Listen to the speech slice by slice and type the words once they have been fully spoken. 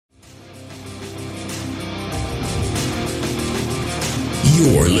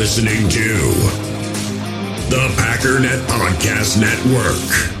You're listening to the Packernet Podcast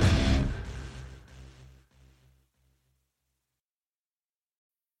Network.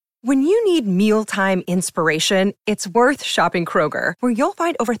 When you need mealtime inspiration, it's worth shopping Kroger, where you'll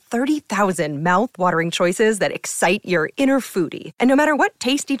find over 30,000 mouth-watering choices that excite your inner foodie. And no matter what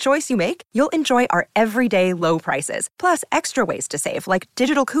tasty choice you make, you'll enjoy our everyday low prices, plus extra ways to save, like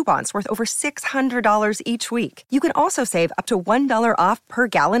digital coupons worth over $600 each week. You can also save up to $1 off per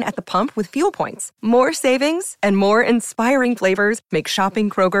gallon at the pump with fuel points. More savings and more inspiring flavors make shopping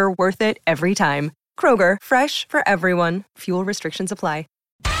Kroger worth it every time. Kroger, fresh for everyone. Fuel restrictions apply.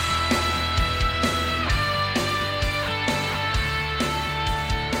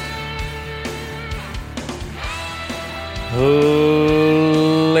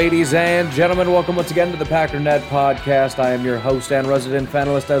 Ladies and gentlemen, welcome once again to the Packernet Podcast. I am your host and resident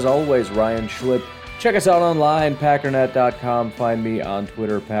panelist, as always, Ryan Schlip. Check us out online, packernet.com. Find me on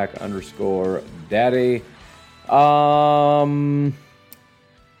Twitter, pack_daddy.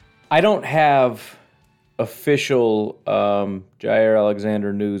 I don't have official Jaire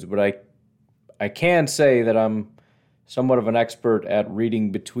Alexander news, but I can say that I'm somewhat of an expert at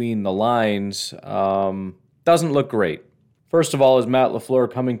reading between the lines. Doesn't look great. First of all, is Matt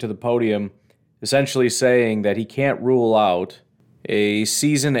LaFleur coming to the podium essentially saying that he can't rule out a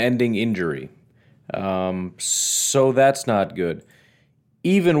season-ending injury. So that's not good.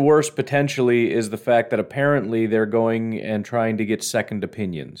 Even worse, potentially, is the fact that apparently they're going and trying to get second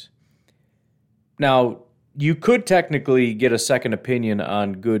opinions. Now, you could technically get a second opinion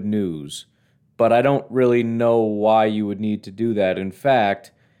on good news, but I don't really know why you would need to do that. In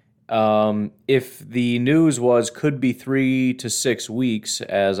fact, if the news could be 3 to 6 weeks,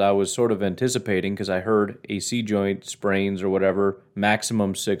 as I was sort of anticipating, because I heard AC joint sprains or whatever,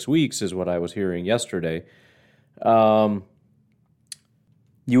 maximum 6 weeks is what I was hearing yesterday, you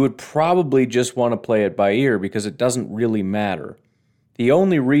would probably just want to play it by ear because it doesn't really matter. The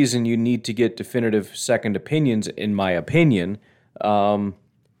only reason you need to get definitive second opinions, in my opinion,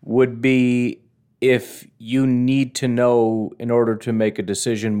 would be if you need to know in order to make a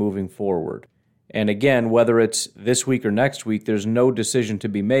decision moving forward. And again, whether it's this week or next week, there's no decision to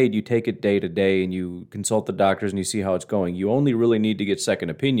be made. You take it day to day and you consult the doctors and you see how it's going. You only really need to get second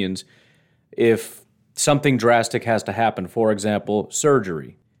opinions if something drastic has to happen. For example,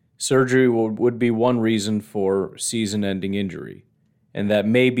 surgery. Surgery would be one reason for season-ending injury. And that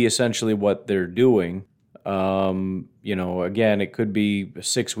may be essentially what they're doing. Again, it could be a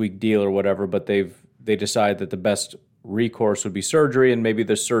 6-week deal or whatever, but they decide that the best recourse would be surgery, and maybe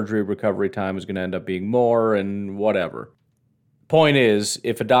the surgery recovery time is going to end up being more and whatever. Point is,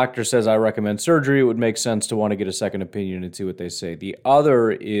 if a doctor says I recommend surgery, it would make sense to want to get a second opinion and see what they say. The other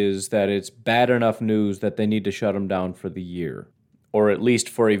is that it's bad enough news that they need to shut him down for the year, or at least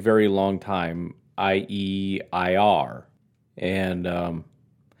for a very long time, i.e. IR. And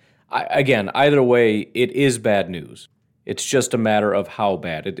again, either way, it is bad news. It's just a matter of how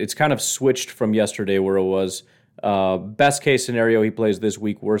bad. It's kind of switched from yesterday where it was best case scenario, he plays this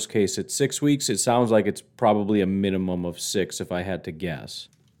week, worst case, it's 6 weeks. It sounds like it's probably a minimum of 6 if I had to guess.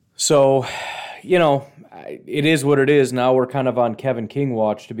 So, it is what it is. Now we're kind of on Kevin King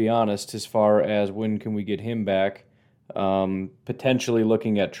watch, to be honest, as far as when can we get him back. Potentially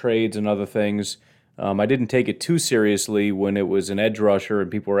looking at trades and other things. I didn't take it too seriously when it was an edge rusher and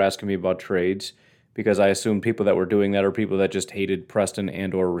people were asking me about trades because I assumed people that were doing that are people that just hated Preston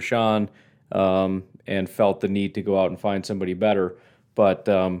and or Rashawn and felt the need to go out and find somebody better. But,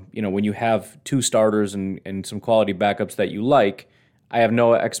 when you have 2 starters and some quality backups that you like, I have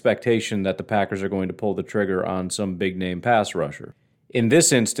no expectation that the Packers are going to pull the trigger on some big-name pass rusher. In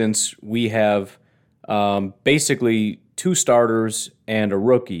this instance, we have basically 2 starters and a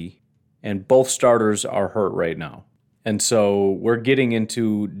rookie, and both starters are hurt right now. And so we're getting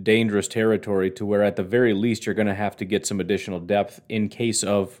into dangerous territory to where at the very least you're going to have to get some additional depth in case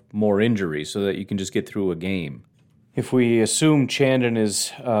of more injuries so that you can just get through a game. If we assume Chandon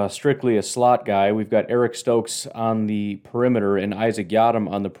is strictly a slot guy, we've got Eric Stokes on the perimeter and Isaac Yiadom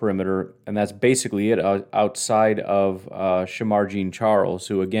on the perimeter, and that's basically it outside of Shamar Jean-Charles,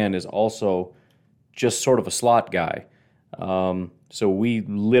 who again is also just sort of a slot guy. So we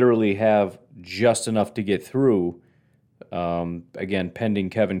literally have just enough to get through, again, pending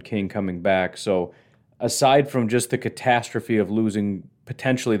Kevin King coming back. So aside from just the catastrophe of losing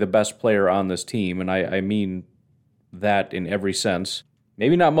potentially the best player on this team, and I mean that in every sense,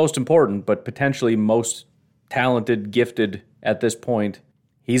 maybe not most important, but potentially most talented, gifted at this point,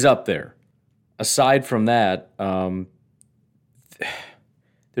 he's up there. Aside from that,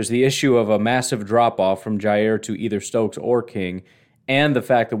 there's the issue of a massive drop-off from Jaire to either Stokes or King, and the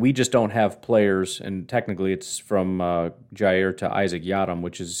fact that we just don't have players, and technically it's from Jair to Isaac Yiadom,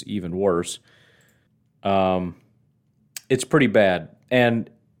 which is even worse. It's pretty bad. And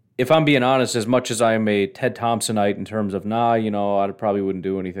if I'm being honest, as much as I'm a Ted Thompsonite in terms of, I probably wouldn't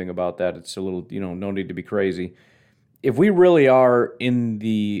do anything about that. It's a little, no need to be crazy. If we really are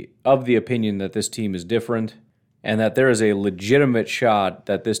of the opinion that this team is different and that there is a legitimate shot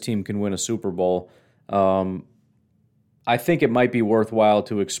that this team can win a Super Bowl, I think it might be worthwhile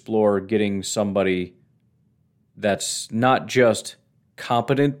to explore getting somebody that's not just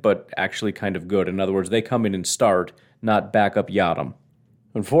competent, but actually kind of good. In other words, they come in and start, not back up Yiadom.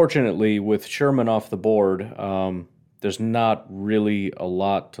 Unfortunately, with Sherman off the board, there's not really a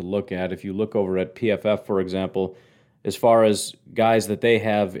lot to look at. If you look over at PFF, for example, as far as guys that they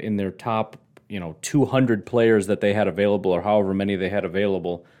have in their top, 200 players that they had available, or however many they had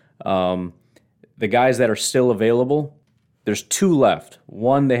available, the guys that are still available, there's 2 left.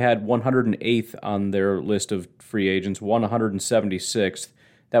 One, they had 108th on their list of free agents, 176th.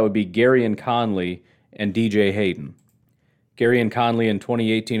 That would be Gareon Conley and DJ Hayden. Gareon Conley in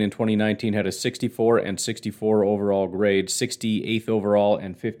 2018 and 2019 had a 64 and 64 overall grade, 68th overall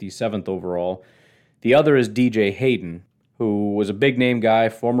and 57th overall. The other is DJ Hayden, who was a big-name guy,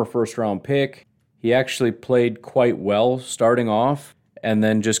 former first-round pick. He actually played quite well starting off and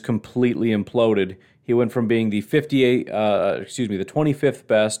then just completely imploded. He went from being the 25th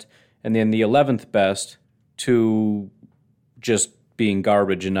best and then the 11th best to just being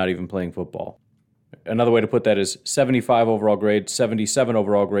garbage and not even playing football. Another way to put that is 75 overall grade, 77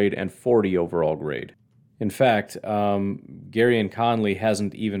 overall grade, and 40 overall grade. In fact, Gareon Conley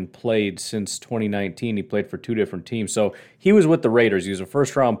hasn't even played since 2019. He played for 2 different teams. So he was with the Raiders. He was a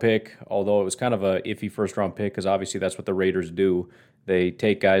first-round pick, although it was kind of a iffy first-round pick because obviously that's what the Raiders do. They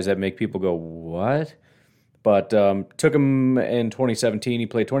take guys that make people go, what? But took him in 2017. He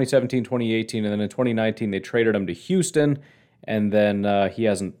played 2017, 2018, and then in 2019 they traded him to Houston, and then he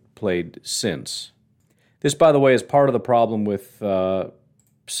hasn't played since. This, by the way, is part of the problem with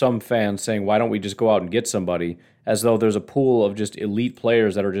some fans saying, why don't we just go out and get somebody, as though there's a pool of just elite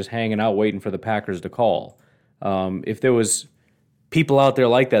players that are just hanging out waiting for the Packers to call. If there was people out there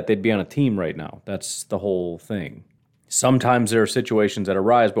like that, they'd be on a team right now. That's the whole thing. Sometimes there are situations that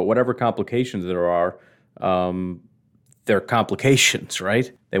arise, but whatever complications there are, they're complications,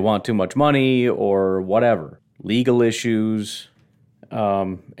 right? They want too much money or whatever. Legal issues.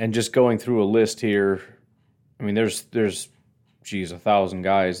 And just going through a list here, I mean, there's 1,000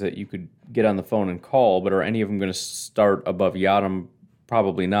 guys that you could get on the phone and call, but are any of them going to start above Yiadom?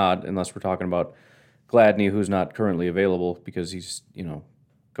 Probably not, unless we're talking about Gladney, who's not currently available because he's,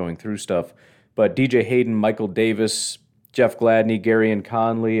 going through stuff. But DJ Hayden, Michael Davis, Jeff Gladney, Gareon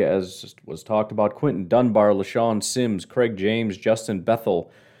Conley, as was talked about, Quentin Dunbar, LaShawn Sims, Craig James, Justin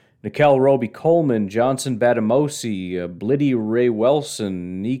Bethel, Nikel Roby-Coleman, Johnson Batamosi, Blitty Ray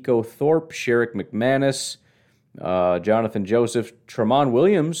Wilson, Nico Thorpe, Sherrick McManus, Jonathan Joseph, Tramon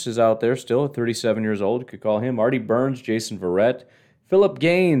Williams is out there still at 37 years old. You could call him. Artie Burns, Jason Verrett, Philip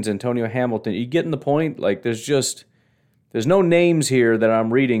Gaines, Antonio Hamilton. You getting the point? Like, there's no names here that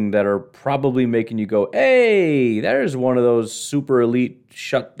I'm reading that are probably making you go, hey, there's one of those super elite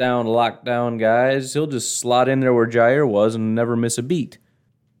shutdown, lockdown guys. He'll just slot in there where Jair was and never miss a beat.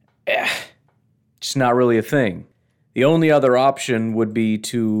 It's not really a thing. The only other option would be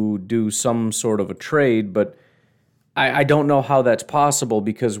to do some sort of a trade, but I don't know how that's possible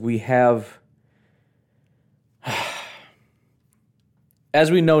because we have,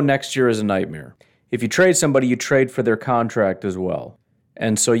 as we know, next year is a nightmare. If you trade somebody, you trade for their contract as well.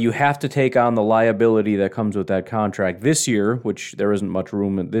 And so you have to take on the liability that comes with that contract this year, which there isn't much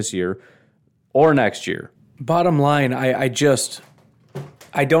room in this year, or next year. Bottom line, I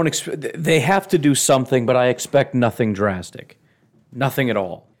don't expect, they have to do something, but I expect nothing drastic. Nothing at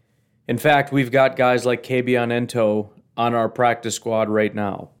all. In fact, we've got guys like Kabion Ento on our practice squad right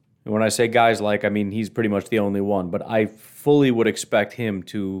now. And when I say guys like, I mean he's pretty much the only one, but I fully would expect him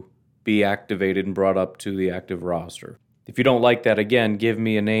to be activated and brought up to the active roster. If you don't like that, again, give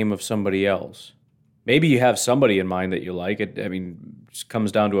me a name of somebody else. Maybe you have somebody in mind that you like. It just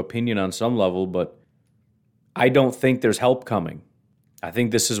comes down to opinion on some level, but I don't think there's help coming. I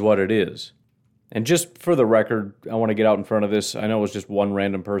think this is what it is. And just for the record, I want to get out in front of this. I know it was just one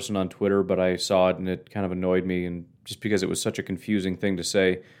random person on Twitter, but I saw it and it kind of annoyed me, and just because it was such a confusing thing to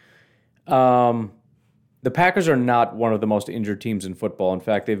say. The Packers are not one of the most injured teams in football. In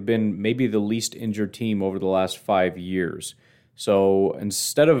fact, they've been maybe the least injured team over the last 5 years. So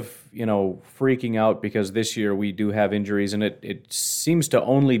instead of, freaking out because this year we do have injuries, and it seems to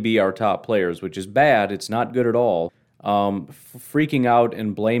only be our top players, which is bad. It's not good at all. freaking out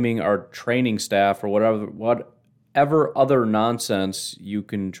and blaming our training staff or whatever other nonsense you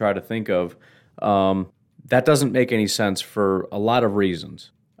can try to think of, that doesn't make any sense for a lot of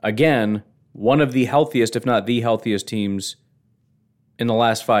reasons. Again, one of the healthiest, if not the healthiest teams in the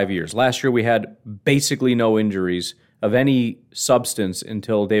last 5 years. Last year we had basically no injuries of any substance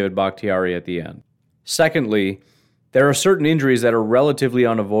until David Bakhtiari at the end. Secondly, there are certain injuries that are relatively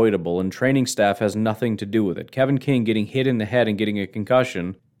unavoidable, and training staff has nothing to do with it. Kevin King getting hit in the head and getting a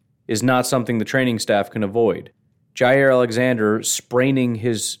concussion is not something the training staff can avoid. Jair Alexander spraining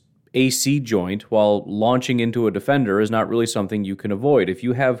his AC joint while launching into a defender is not really something you can avoid. If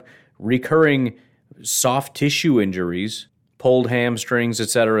you have recurring soft tissue injuries, pulled hamstrings,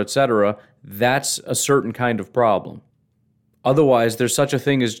 etc., that's a certain kind of problem. Otherwise, there's such a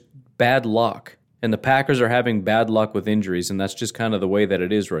thing as bad luck. And the Packers are having bad luck with injuries, and that's just kind of the way that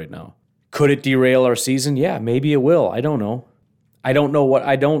it is right now. Could it derail our season? Yeah, maybe it will. I don't know. I don't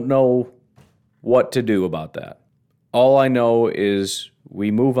know what to do about that. All I know is we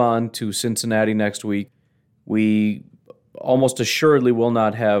move on to Cincinnati next week. We almost assuredly will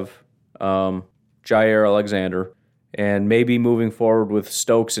not have Jair Alexander, and maybe moving forward with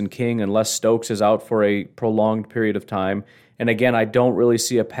Stokes and King, unless Stokes is out for a prolonged period of time. And again, I don't really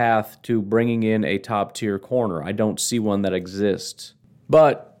see a path to bringing in a top-tier corner. I don't see one that exists.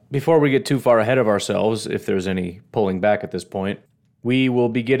 But before we get too far ahead of ourselves, if there's any pulling back at this point, we will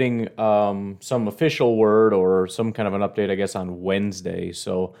be getting some official word or some kind of an update, I guess, on Wednesday.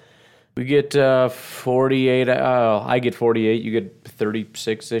 So we get 48, I get 48, you get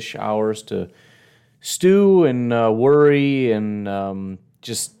 36-ish hours to stew and worry and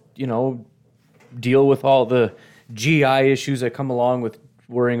just, deal with all the GI issues that come along with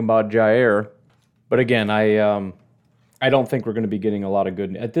worrying about Jair. But again, I don't think we're going to be getting a lot of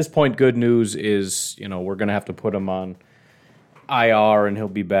good. At this point, good news is, we're going to have to put him on IR and he'll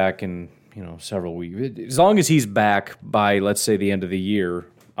be back in, several weeks. As long as he's back by, let's say, the end of the year,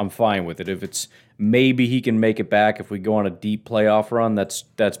 I'm fine with it. If it's maybe he can make it back if we go on a deep playoff run, that's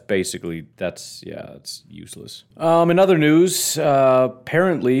useless. In other news,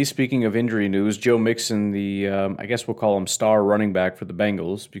 apparently, speaking of injury news, Joe Mixon, the I guess we'll call him star running back for the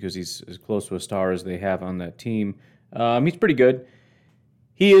Bengals because he's as close to a star as they have on that team. He's pretty good.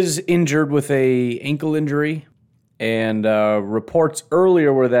 He is injured with a ankle injury, and reports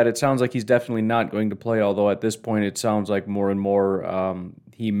earlier were that it sounds like he's definitely not going to play, although at this point it sounds like more and more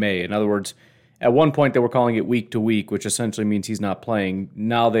he may. In other words, at one point they were calling it week to week, which essentially means he's not playing.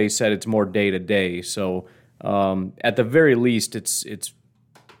 Now they said it's more day to day. So at the very least, it's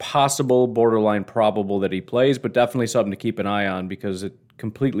possible, borderline probable that he plays, but definitely something to keep an eye on because it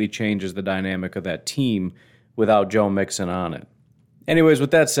completely changes the dynamic of that team without Joe Mixon on it. Anyways,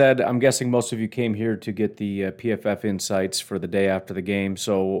 with that said, I'm guessing most of you came here to get the PFF insights for the day after the game.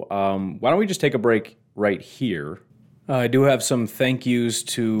 So why don't we just take a break right here? I do have some thank yous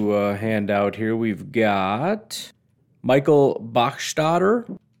to hand out here. We've got Michael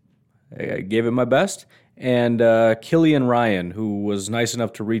Bachstader. I gave it my best. And Killian Ryan, who was nice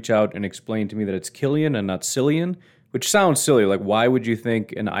enough to reach out and explain to me that it's Killian and not Cillian, which sounds silly. Like, why would you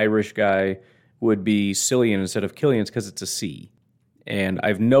think an Irish guy would be Cillian instead of Killian? It's because it's a C. And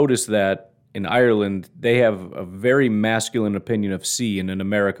I've noticed that in Ireland, they have a very masculine opinion of C, and in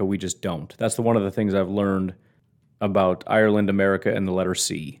America, we just don't. That's one of the things I've learned about Ireland, America, and the letter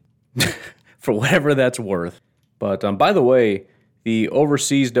C, for whatever that's worth. But by the way, the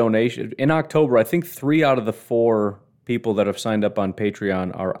overseas donation, in October, I think 3 out of the 4 people that have signed up on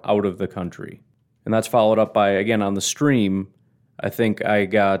Patreon are out of the country. And that's followed up by, again, on the stream, I think I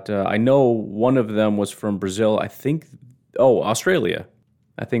got, I know one of them was from Brazil. Australia,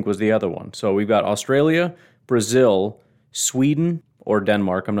 I think was the other one. So we've got Australia, Brazil, Sweden, or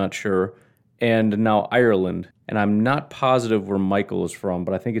Denmark, I'm not sure, and now Ireland. And I'm not positive where Michael is from,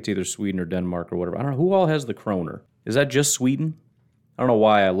 but I think it's either Sweden or Denmark or whatever. I don't know. Who all has the kroner? Is that just Sweden? I don't know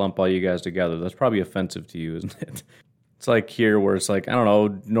why I lump all you guys together. That's probably offensive to you, isn't it? It's like here where it's like, I don't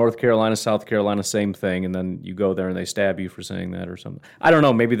know, North Carolina, South Carolina, same thing, and then you go there and they stab you for saying that or something. I don't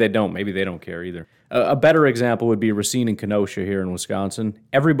know. Maybe they don't. Maybe they don't care either. A better example would be Racine and Kenosha here in Wisconsin.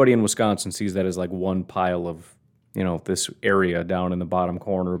 Everybody in Wisconsin sees that as like one pile of, this area down in the bottom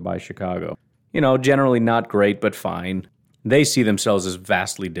corner by Chicago. Generally not great, but fine. They see themselves as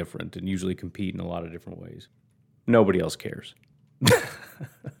vastly different and usually compete in a lot of different ways. Nobody else cares.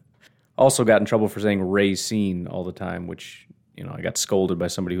 Also got in trouble for saying Racine all the time, which, I got scolded by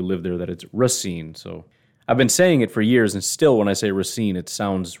somebody who lived there that it's Racine. So I've been saying it for years, and still when I say Racine, it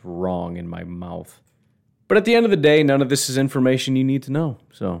sounds wrong in my mouth. But at the end of the day, none of this is information you need to know.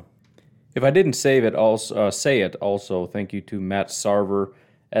 So If I didn't say it also, thank you to Matt Sarver,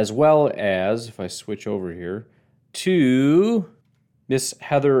 as well as, if I switch over here, to Miss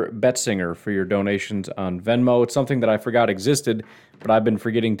Heather Betzinger for your donations on Venmo. It's something that I forgot existed, but I've been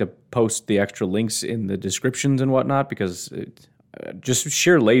forgetting to post the extra links in the descriptions and whatnot because it's just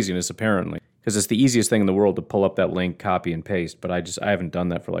sheer laziness, apparently. Because it's the easiest thing in the world to pull up that link, copy, and paste. But I haven't done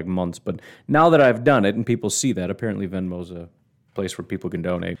that for like months. But now that I've done it and people see that, apparently Venmo's a place where people can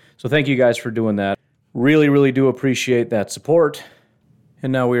donate. So thank you guys for doing that. Really, really do appreciate that support.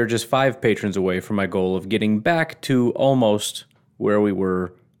 And now we are just 5 patrons away from my goal of getting back to almost where we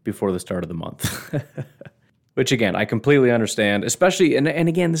were before the start of the month. Which, again, I completely understand, especially, and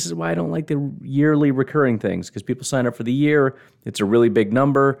again, this is why I don't like the yearly recurring things, because people sign up for the year, it's a really big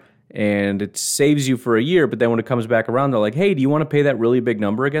number, and it saves you for a year, but then when it comes back around, they're like, hey, do you want to pay that really big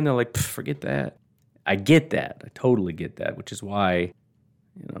number again? They're like, forget that. I get that. I totally get that, which is why,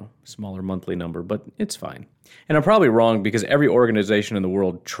 smaller monthly number, but it's fine. And I'm probably wrong because every organization in the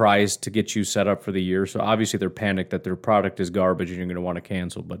world tries to get you set up for the year, so obviously they're panicked that their product is garbage and you're going to want to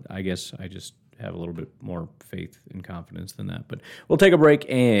cancel, but I guess I just have a little bit more faith and confidence than that. But we'll take a break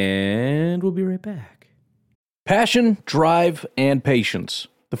and we'll be right back. Passion, drive, and patience.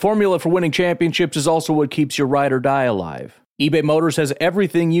 The formula for winning championships is also what keeps your ride or die alive. eBay Motors has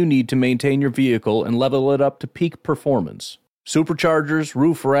everything you need to maintain your vehicle and level it up to peak performance. Superchargers,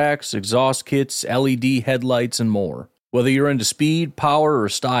 roof racks, exhaust kits, LED headlights, and more. Whether you're into speed, power, or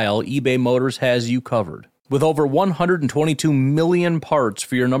style, eBay Motors has you covered. With over 122 million parts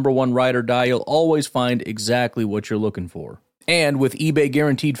for your number one ride or die, you'll always find exactly what you're looking for. And with eBay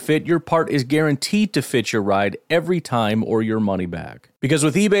Guaranteed Fit, your part is guaranteed to fit your ride every time or your money back. Because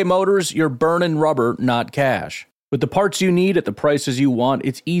with eBay Motors, you're burning rubber, not cash. With the parts you need at the prices you want,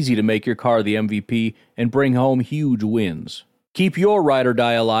 it's easy to make your car the MVP and bring home huge wins. Keep your ride or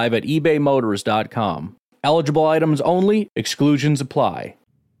die alive at ebaymotors.com. Eligible items only, exclusions apply.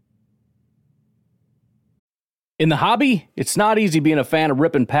 In the hobby, it's not easy being a fan of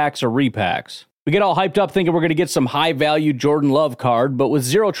ripping packs or repacks. We get all hyped up thinking we're going to get some high-value Jordan Love card, but with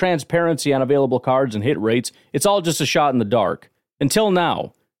zero transparency on available cards and hit rates, it's all just a shot in the dark. Until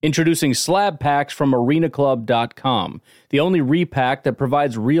now, introducing slab packs from arenaclub.com, the only repack that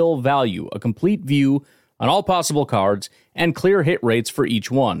provides real value, a complete view on all possible cards, and clear hit rates for each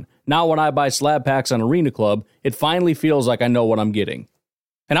one. Now when I buy slab packs on Arena Club, it finally feels like I know what I'm getting.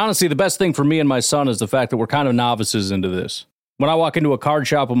 And honestly, the best thing for me and my son is the fact that we're kind of novices into this. When I walk into a card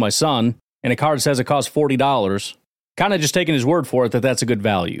shop with my son, and a card says it costs $40, kind of just taking his word for it that that's a good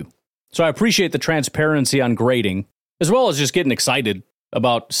value. So I appreciate the transparency on grading, as well as just getting excited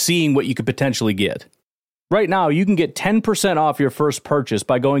about seeing what you could potentially get. Right now, you can get 10% off your first purchase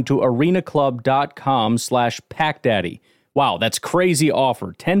by going to arenaclub.com/packdaddy. Wow, that's crazy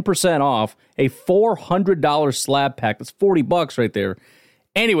offer. 10% off a $400 slab pack. That's $40 right there.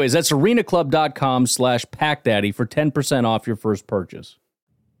 Anyways, that's arenaclub.com/packdaddy for 10% off your first purchase.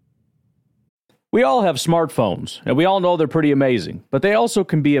 We all have smartphones, and we all know they're pretty amazing, but they also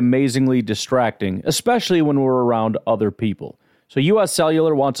can be amazingly distracting, especially when we're around other people. So US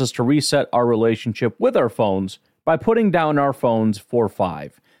Cellular wants us to reset our relationship with our phones by putting down our phones for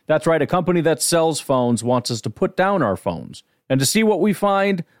 $5. That's right, a company that sells phones wants us to put down our phones. And to see what we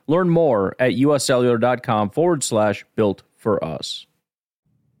find, learn more at uscellular.com/built for us.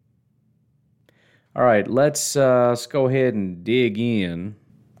 All right, let's go ahead and dig in.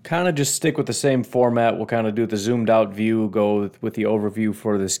 Kind of just stick with the same format. We'll kind of do the zoomed out view, go with the overview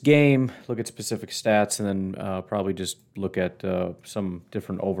for this game, look at specific stats, and then probably just look at some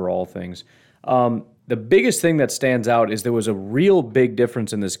different overall things. The biggest thing that stands out is there was a real big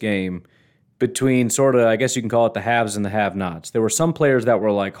difference in this game between sort of, I guess you can call it the haves and the have-nots. There were some players that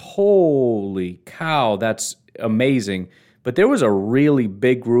were like, holy cow, that's amazing. But there was a really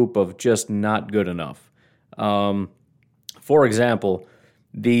big group of just not good enough. For example,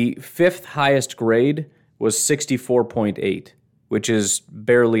 the 5th highest grade was 64.8, which is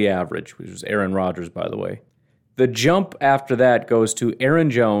barely average, which was Aaron Rodgers, by the way. The jump after that goes to Aaron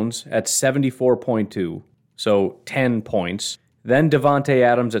Jones at 74.2, so 10 points. Then Devontae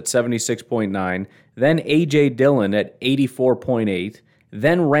Adams at 76.9. Then A.J. Dillon at 84.8.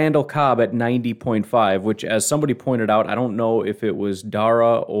 Then Randall Cobb at 90.5, which, as somebody pointed out, I don't know if it was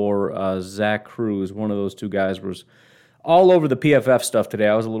Dara or Zach Cruz, one of those two guys was all over the PFF stuff today.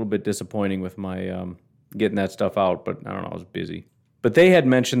 I was a little bit disappointing with my getting that stuff out, but I don't know, I was busy. But they had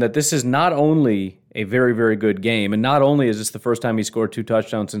mentioned that this is not only a very, very good game, and not only is this the first time he scored 2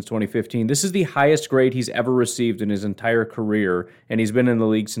 touchdowns since 2015, this is the highest grade he's ever received in his entire career, and he's been in the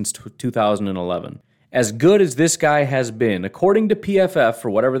league since 2011. As good as this guy has been, according to PFF, for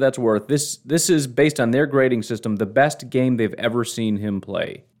whatever that's worth, this is, based on their grading system, the best game they've ever seen him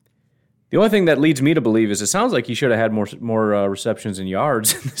play. The only thing that leads me to believe is it sounds like he should have had more receptions and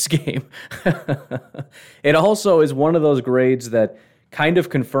yards in this game. It also is one of those grades that kind of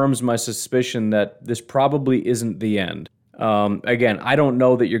confirms my suspicion that this probably isn't the end. Again, I don't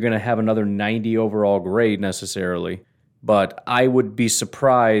know that you're going to have another 90 overall grade necessarily, but I would be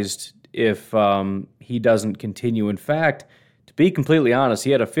surprised if he doesn't continue. In fact, to be completely honest,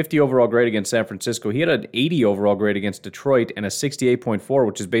 he had a 50 overall grade against San Francisco. He had an 80 overall grade against Detroit and a 68.4,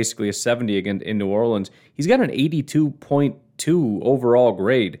 which is basically a 70 again in New Orleans. He's got an 82.2 overall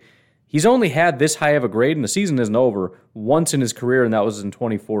grade. He's only had this high of a grade, and the season isn't over, once in his career, and that was in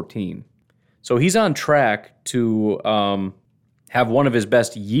 2014. So he's on track to have one of his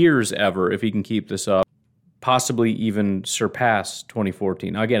best years ever if he can keep this up. Possibly even surpass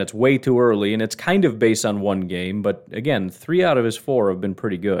 2014. Now, again, it's way too early, and it's kind of based on one game, but again, 3 out of his 4 have been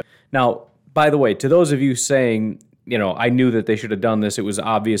pretty good. Now, by the way, to those of you saying, I knew that they should have done this, it was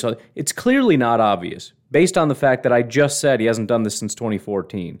obvious, it's clearly not obvious, based on the fact that I just said he hasn't done this since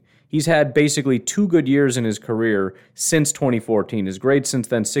 2014. He's had basically 2 good years in his career since 2014. His grades since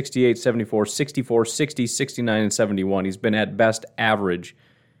then, 68, 74, 64, 60, 69, and 71. He's been at best average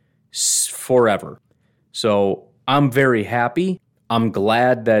forever. So I'm very happy. I'm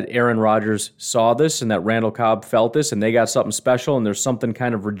glad that Aaron Rodgers saw this and that Randall Cobb felt this and they got something special and there's something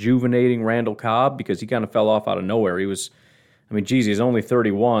kind of rejuvenating Randall Cobb because he kind of fell off out of nowhere. He's only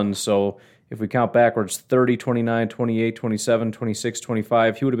 31, so if we count backwards, 30, 29, 28, 27, 26,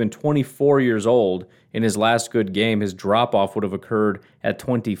 25, he would have been 24 years old in his last good game. His drop-off would have occurred at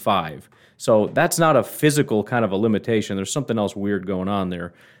 25. So that's not a physical kind of a limitation. There's something else weird going on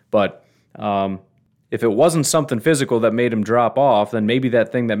there. But if it wasn't something physical that made him drop off, then maybe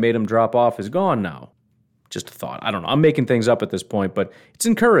that thing that made him drop off is gone now. Just a thought. I don't know. I'm making things up at this point, but it's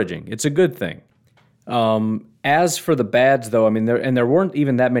encouraging. It's a good thing. As for the bads, though, there weren't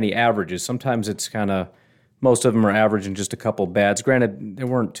even that many averages. Sometimes it's kind of, most of them are average and just a couple bads. Granted, there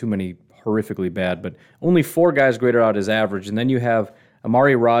weren't too many horrifically bad, but only 4 guys graded out as average. And then you have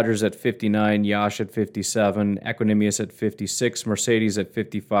Amari Rodgers at 59, Yash at 57, Equanimous at 56, Mercedes at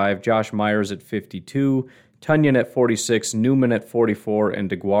 55, Josh Myers at 52, Tunyon at 46, Newman at 44, and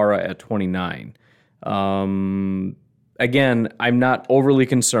DeGuara at 29. Again, I'm not overly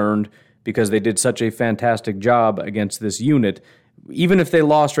concerned because they did such a fantastic job against this unit. Even if they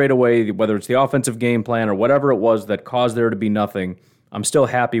lost right away, whether it's the offensive game plan or whatever it was that caused there to be nothing, I'm still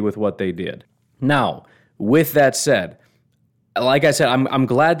happy with what they did. Now, with that said, like I said, I'm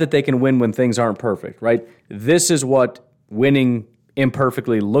glad that they can win when things aren't perfect, right? This is what winning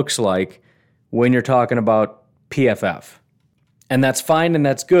imperfectly looks like when you're talking about PFF. And that's fine and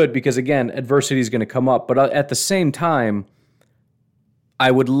that's good because, again, adversity is going to come up. But at the same time,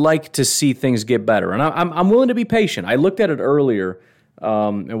 I would like to see things get better. And I'm willing to be patient. I looked at it earlier,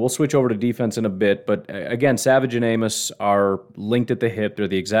 and we'll switch over to defense in a bit. But again, Savage and Amos are linked at the hip. They're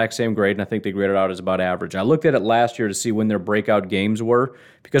the exact same grade, and I think they graded out as about average. I looked at it last year to see when their breakout games were.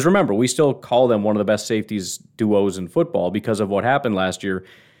 Because remember, we still call them one of the best safeties duos in football because of what happened last year.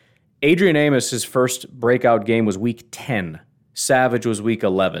 Adrian Amos, his first breakout game was week 10. Savage was week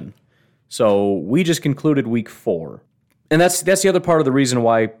 11. So we just concluded week 4. And that's the other part of the reason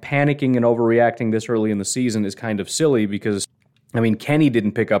why panicking and overreacting this early in the season is kind of silly because, Kenny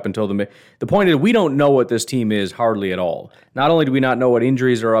didn't pick up until the point is we don't know what this team is hardly at all. Not only do we not know what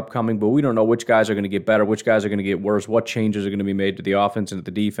injuries are upcoming, but we don't know which guys are going to get better, which guys are going to get worse, what changes are going to be made to the offense and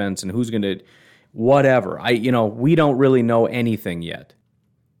to the defense, and who's going to whatever. We don't really know anything yet,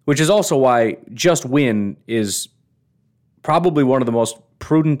 which is also why just win is probably one of the most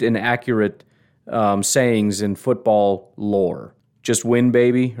prudent and accurate sayings in football lore. Just win,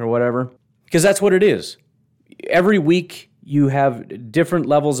 baby, or whatever. Because that's what it is. Every week you have different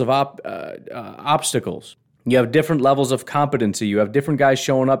levels of obstacles. You have different levels of competency. You have different guys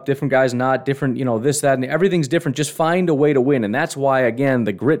showing up, different guys not, different, this, that, and everything's different. Just find a way to win. And that's why, again,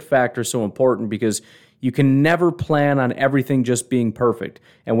 the grit factor is so important because you can never plan on everything just being perfect.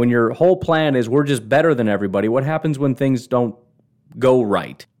 And when your whole plan is we're just better than everybody, what happens when things don't go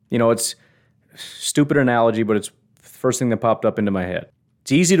right? It's stupid analogy, but it's the first thing that popped up into my head.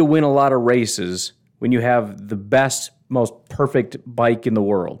 It's easy to win a lot of races when you have the best, most perfect bike in the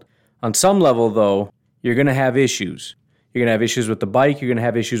world. On some level, though, you're going to have issues. You're going to have issues with the bike. You're going to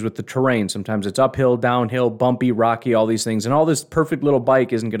have issues with the terrain. Sometimes it's uphill, downhill, bumpy, rocky, all these things. And all this perfect little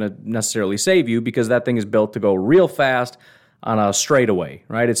bike isn't going to necessarily save you because that thing is built to go real fast on a straightaway,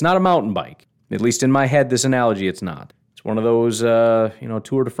 right? It's not a mountain bike. At least in my head, this analogy, it's not. It's one of those,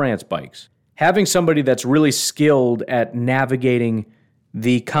 Tour de France bikes. having somebody that's really skilled at navigating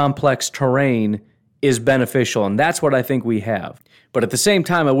the complex terrain is beneficial, and that's what I think we have. But at the same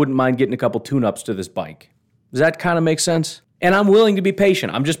time, I wouldn't mind getting a couple tune-ups to this bike. Does that kind of make sense? And I'm willing to be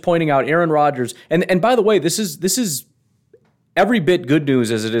patient. I'm just pointing out Aaron Rodgers. And by the way, this is every bit good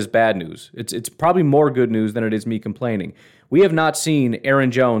news as it is bad news. It's probably more good news than it is me complaining. We have not seen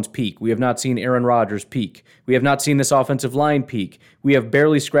Aaron Jones peak. We have not seen Aaron Rodgers peak. We have not seen this offensive line peak. We have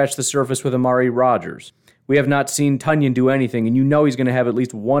barely scratched the surface with Amari Rodgers. We have not seen Tunyon do anything, and you know he's going to have at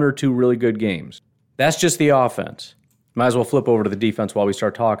least one or two really good games. That's just the offense. Might as well flip over to the defense while we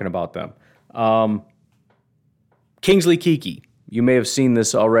start talking about them. Kingsley Keke. You may have seen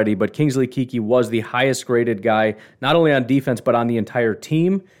this already, but Kingsley Keke was the highest graded guy, not only on defense, but on the entire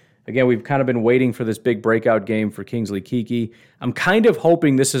team. Again, we've kind of been waiting for this big breakout game for Kingsley Keke. I'm kind of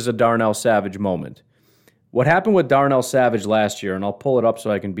hoping this is a Darnell Savage moment. What happened with Darnell Savage last year, and I'll pull it up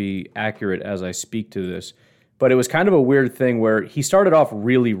so I can be accurate as I speak to this, but it was kind of a weird thing where he started off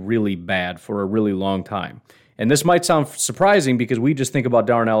really, really bad for a really long time. And this might sound surprising because we just think about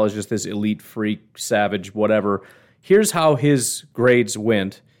Darnell as just this elite freak, savage, whatever. Here's how his grades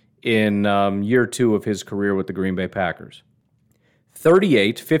went in year 2 of his career with the Green Bay Packers.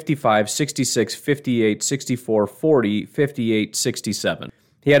 38, 55, 66, 58, 64, 40, 58, 67.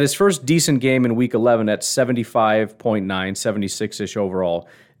 He had his first decent game in Week 11 at 75.9, 76-ish overall.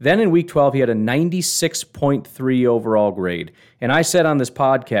 Then in Week 12, he had a 96.3 overall grade. And I said on this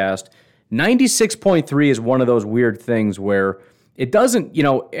podcast, 96.3 is one of those weird things where it doesn't,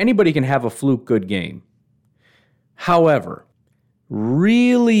 anybody can have a fluke good game. However,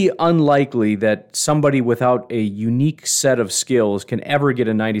 really unlikely that somebody without a unique set of skills can ever get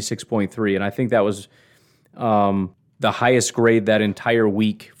a 96.3, and I think that was the highest grade that entire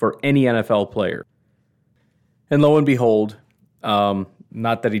week for any NFL player. And lo and behold,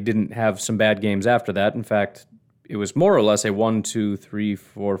 not that he didn't have some bad games after that. In fact, it was more or less a 1, 2, 3,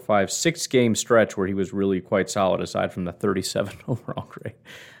 4, 5, 6 game stretch where he was really quite solid aside from the 37 overall grade.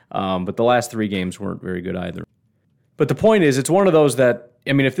 But the last 3 games weren't very good either. But the point is, it's one of those that,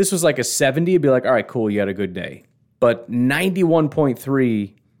 if this was like a 70, it'd be like, all right, cool, you had a good day. But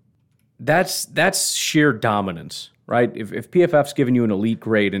 91.3, that's sheer dominance, right? If PFF's giving you an elite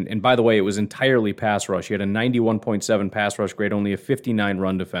grade, and by the way, it was entirely pass rush. He had a 91.7 pass rush grade, only a 59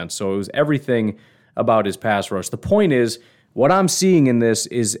 run defense. So it was everything about his pass rush. The point is, what I'm seeing in this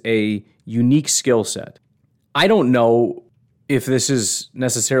is a unique skill set. I don't know if this is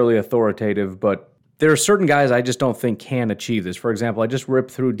necessarily authoritative, but there are certain guys I just don't think can achieve this. For example, I just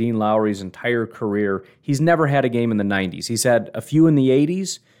ripped through Dean Lowry's entire career. He's never had a game in the 90s. He's had a few in the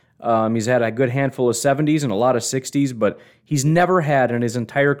 80s. He's had a good handful of 70s and a lot of 60s, but he's never had in his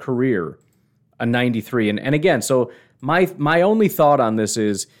entire career a 93. And again, so my only thought on this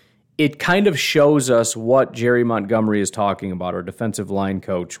is it kind of shows us what Jerry Montgomery is talking about, our defensive line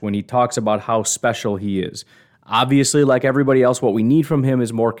coach, when he talks about how special he is. Obviously, like everybody else, what we need from him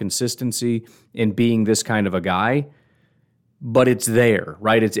is more consistency in being this kind of a guy, but it's there,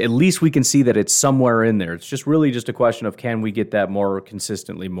 right? It's at least we can see that it's somewhere in there. It's just really just a question of can we get that more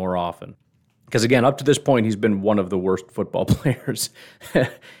consistently more often? Because again, up to this point, he's been one of the worst football players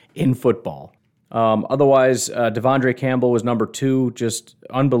in football. Otherwise, Devondre Campbell was number 2. Just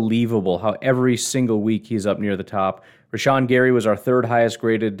unbelievable how every single week he's up near the top. Rashawn Gary was our 3rd highest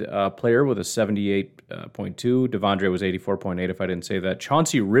graded player with a 78.2. Devondre was 84.8, if I didn't say that.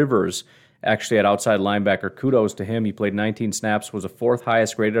 Chauncey Rivers actually at outside linebacker. Kudos to him. He played 19 snaps, was a 4th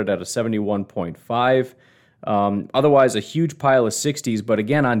highest graded at a 71.5. Otherwise, a huge pile of 60s, but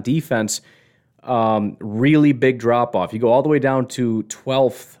again, on defense, really big drop-off. You go all the way down to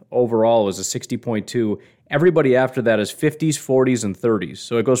 12th overall is a 60.2. Everybody after that is 50s, 40s, and 30s.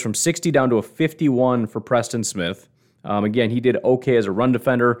 So it goes from 60 down to a 51 for Preston Smith. Again, he did okay as a run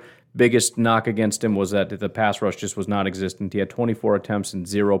defender. Biggest knock against him was that the pass rush just was non-existent. He had 24 attempts and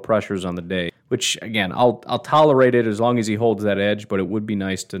 0 pressures on the day, which, again, I'll tolerate it as long as he holds that edge, but it would be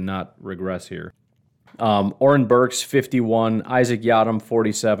nice to not regress here. Oren Burks, 51, Isaac Yiadom,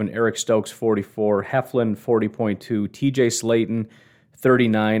 47, Eric Stokes, 44, Heflin, 40.2, TJ Slayton,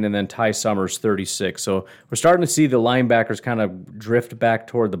 39, and then Ty Summers, 36. So we're starting to see the linebackers kind of drift back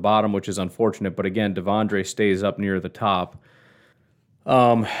toward the bottom, which is unfortunate. But again, Devondre stays up near the top.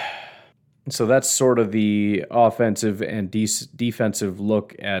 So that's sort of the offensive and defensive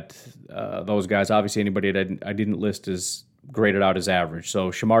look at those guys. Obviously, anybody I didn't list is graded out as average.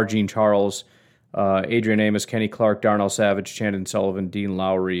 So Shamar Jean-Charles, Adrian Amos, Kenny Clark, Darnell Savage, Chandon Sullivan, Dean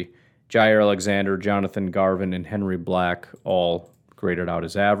Lowry, Jair Alexander, Jonathan Garvin, and Henry Black all graded out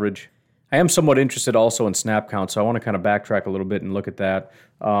as average. I am somewhat interested also in snap count, so I want to kind of backtrack a little bit and look at that.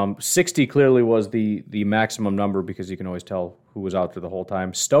 60 clearly was the maximum number because you can always tell who was out there the whole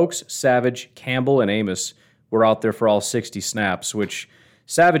time. Stokes, Savage, Campbell, and Amos were out there for all 60 snaps, which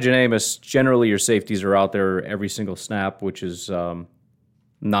Savage and Amos, generally your safeties are out there every single snap, which is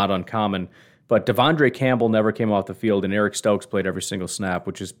not uncommon. But Devondre Campbell never came off the field, and Eric Stokes played every single snap,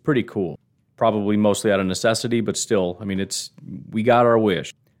 which is pretty cool. Probably mostly out of necessity, but still, I mean, we got our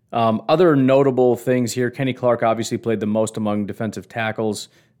wish. Other notable things here, Kenny Clark obviously played the most among defensive tackles.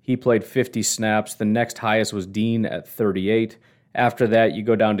 He played 50 snaps. The next highest was Dean at 38. After that, you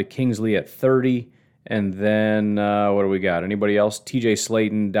go down to Kingsley at 30. And then, what do we got? Anybody else? TJ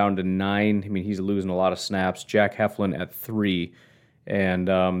Slayton down to 9. I mean, he's losing a lot of snaps. Jack Heflin at 3. And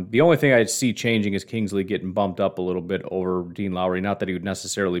the only thing I see changing is Kingsley getting bumped up a little bit over Dean Lowry. Not that he would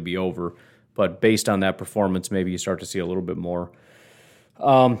necessarily be over, but based on that performance, maybe you start to see a little bit more.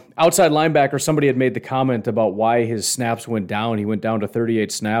 Outside linebacker, somebody had made the comment about why his snaps went down. He went down to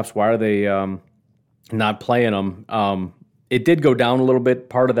 38 snaps. Why are they not playing him? It did go down a little bit.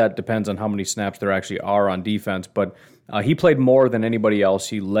 Part of that depends on how many snaps there actually are on defense, but he played more than anybody else.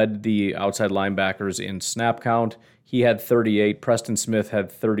 He led the outside linebackers in snap count. He had 38. Preston Smith had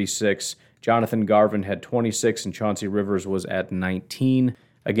 36. Jonathan Garvin had 26, and Chauncey Rivers was at 19.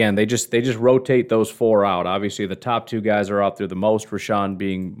 Again, they just rotate those 4 out. Obviously, the top 2 guys are out there the most, Rashawn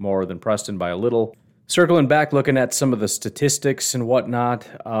being more than Preston by a little. Circling back, looking at some of the statistics and whatnot.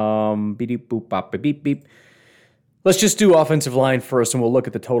 Beep, boop, bop, beep, beep. Let's just do offensive line first, and we'll look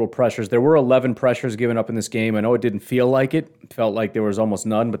at the total pressures. There were 11 pressures given up in this game. I know it didn't feel like it. It felt like there was almost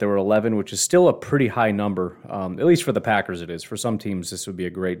none, but there were 11, which is still a pretty high number. At least for the Packers it is. For some teams, this would be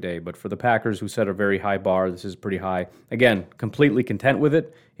a great day. But for the Packers, who set a very high bar, this is pretty high. Again, completely content with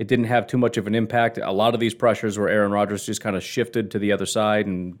it. It didn't have too much of an impact. A lot of these pressures were Aaron Rodgers just kind of shifted to the other side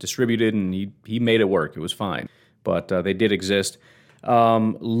and distributed, and he made it work. It was fine. But they did exist.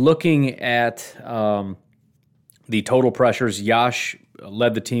 Looking at the total pressures, Yash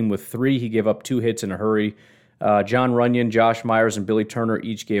led the team with 3. He gave up 2 hits in a hurry. John Runyon, Josh Myers, and Billy Turner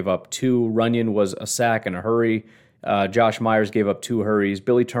each gave up 2. Runyon was a sack and a hurry. Josh Myers gave up 2 hurries.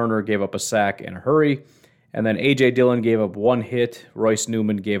 Billy Turner gave up a sack and a hurry. And then A.J. Dillon gave up 1 hit. Royce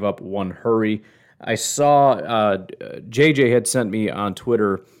Newman gave up 1 hurry. I saw JJ had sent me on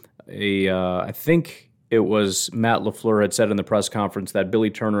Twitter I think it was Matt LaFleur had said in the press conference that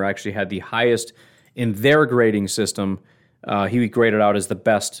Billy Turner actually had the highest in their grading system. He graded out as the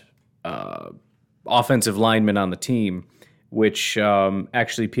best offensive lineman on the team, which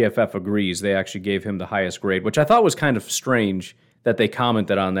actually PFF agrees. They actually gave him the highest grade, which I thought was kind of strange that they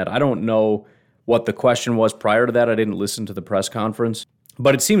commented on that. I don't know what the question was prior to that. I didn't listen to the press conference.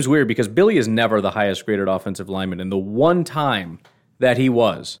 But it seems weird because Billy is never the highest graded offensive lineman. And the one time that he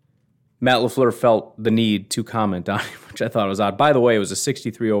was, Matt LaFleur felt the need to comment on it, which I thought was odd. By the way, it was a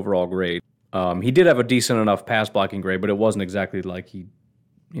 63 overall grade. He did have a decent enough pass blocking grade, but it wasn't exactly like he,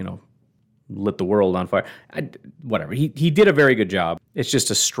 lit the world on fire. Whatever. He did a very good job. It's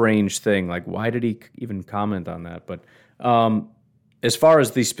just a strange thing. Like, why did he even comment on that? But as far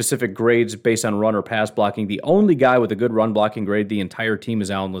as the specific grades based on run or pass blocking, the only guy with a good run blocking grade the entire team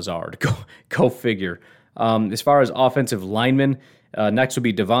is Allen Lazard. Go figure. As far as offensive linemen, next would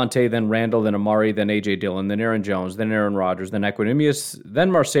be Devontae, then Randall, then Amari, then A.J. Dillon, then Aaron Jones, then Aaron Rodgers, then Equanimous,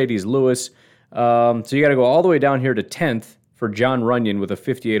 then Mercedes Lewis. So you got to go all the way down here to 10th for John Runyon with a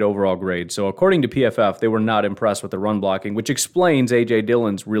 58 overall grade. So according to PFF, they were not impressed with the run blocking, which explains A.J.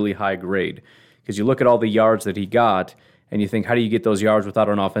 Dillon's really high grade. Because you look at all the yards that he got, and you think, how do you get those yards without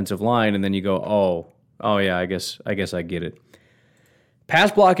an offensive line? And then you go, oh yeah, I guess I get it.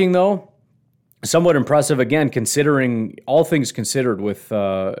 Pass blocking, though, somewhat impressive, again, considering all things considered with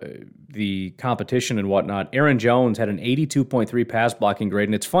the competition and whatnot. Aaron Jones had an 82.3 pass blocking grade,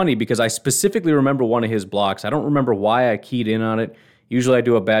 and it's funny because I specifically remember one of his blocks. I don't remember why I keyed in on it. Usually I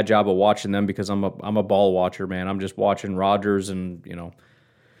do a bad job of watching them because I'm a ball watcher, man. I'm just watching Rodgers and,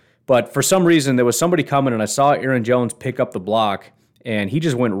 But for some reason, there was somebody coming, and I saw Aaron Jones pick up the block, and he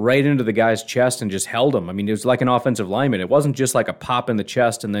just went right into the guy's chest and just held him. I mean, it was like an offensive lineman. It wasn't just like a pop in the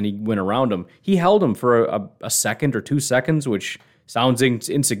chest and then he went around him. He held him for a second or 2 seconds, which sounds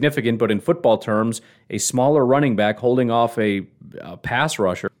insignificant, but in football terms, a smaller running back holding off a pass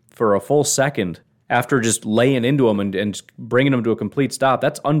rusher for a full second after just laying into him and bringing him to a complete stop,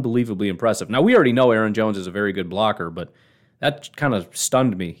 that's unbelievably impressive. Now, we already know Aaron Jones is a very good blocker, but that kind of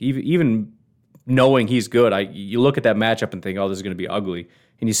stunned me. Even knowing he's good, you look at that matchup and think, oh, this is going to be ugly.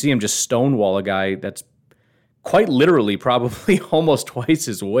 And you see him just stonewall a guy that's quite literally probably almost twice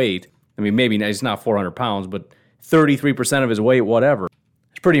his weight. I mean, maybe he's not 400 pounds, but 33% of his weight, whatever.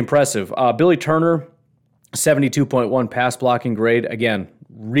 It's pretty impressive. Billy Turner, 72.1 pass blocking grade. Again,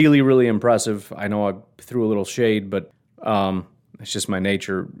 really, really impressive. I know I threw a little shade, but it's just my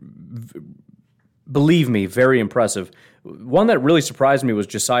nature. Believe me, very impressive. One that really surprised me was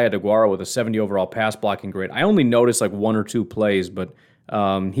Josiah DeGuara with a 70 overall pass blocking grade. I only noticed like one or two plays, but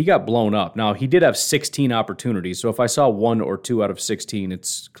he got blown up. Now, he did have 16 opportunities, so if I saw 1 or 2 out of 16,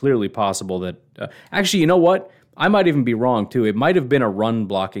 it's clearly possible that... actually, you know what? I might even be wrong, too. It might have been a run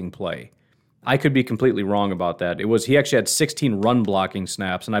blocking play. I could be completely wrong about that. He actually had 16 run blocking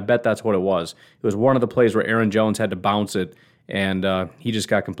snaps, and I bet that's what it was. It was one of the plays where Aaron Jones had to bounce it, and he just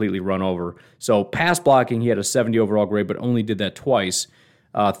got completely run over. So pass blocking, he had a 70 overall grade, but only did that twice.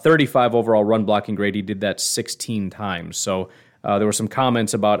 35 overall run blocking grade, he did that 16 times. So there were some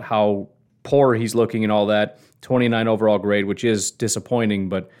comments about how poor he's looking and all that. 29 overall grade, which is disappointing,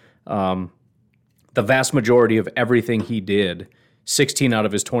 but the vast majority of everything he did, 16 out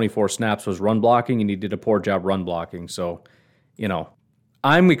of his 24 snaps was run blocking, and he did a poor job run blocking. So,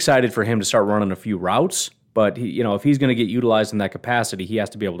 I'm excited for him to start running a few routes, but if he's going to get utilized in that capacity, he has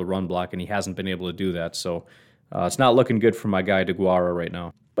to be able to run block, and he hasn't been able to do that. So it's not looking good for my guy DeGuara right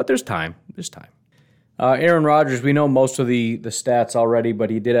now. But there's time. Aaron Rodgers, we know most of the stats already, but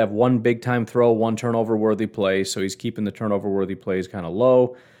he did have one big-time throw, one turnover-worthy play, so he's keeping the turnover-worthy plays kind of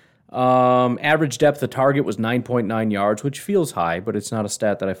low. Average depth of target was 9.9 yards, which feels high, but it's not a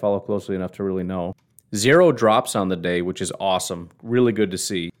stat that I follow closely enough to really know. 0 drops on the day, which is awesome. Really good to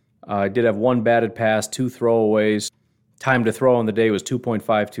see. I did have 1 batted pass, 2 throwaways. Time to throw on the day was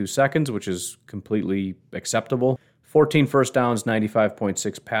 2.52 seconds, which is completely acceptable. 14 first downs,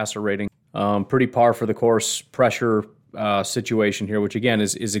 95.6 passer rating. Pretty par for the course pressure situation here, which again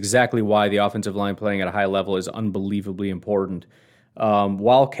is exactly why the offensive line playing at a high level is unbelievably important.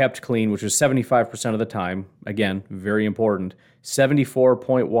 While kept clean, which was 75% of the time, again, very important,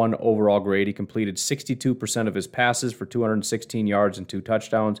 74.1 overall grade. He completed 62% of his passes for 216 yards and 2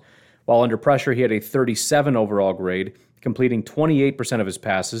 touchdowns. While under pressure, he had a 37 overall grade, completing 28% of his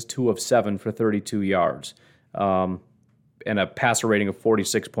passes, 2 of 7 for 32 yards, and a passer rating of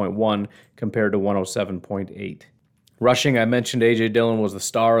 46.1 compared to 107.8. Rushing, I mentioned A.J. Dillon was the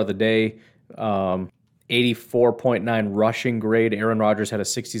star of the day. 84.9 rushing grade. Aaron Rodgers had a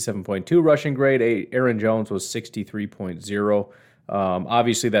 67.2 rushing grade. Aaron Jones was 63.0.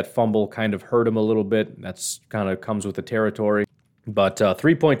 Obviously, that fumble kind of hurt him a little bit. That's kind of comes with the territory. But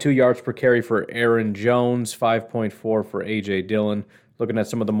 3.2 yards per carry for Aaron Jones, 5.4 for A.J. Dillon. Looking at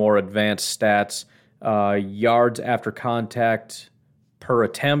some of the more advanced stats, yards after contact per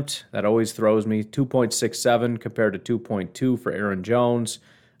attempt, that always throws me, 2.67 compared to 2.2 for Aaron Jones.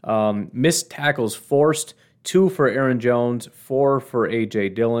 Missed tackles forced, 2 for Aaron Jones, 4 for A.J.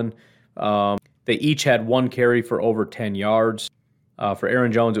 Dillon. They each had 1 carry for over 10 yards. For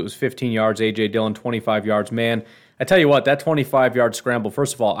Aaron Jones, it was 15 yards. A.J. Dillon, 25 yards. Man, I tell you what, that 25-yard scramble,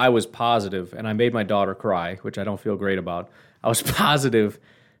 first of all, I was positive, and I made my daughter cry, which I don't feel great about. I was positive.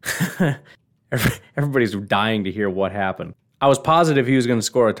 Everybody's dying to hear what happened. I was positive he was going to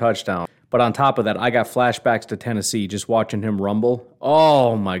score a touchdown. But on top of that, I got flashbacks to Tennessee just watching him rumble.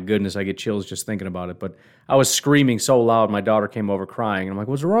 Oh, my goodness, I get chills just thinking about it. But I was screaming so loud, my daughter came over crying. And I'm like,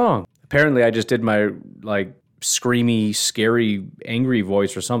 what's wrong? Apparently, I just did my, screamy, scary, angry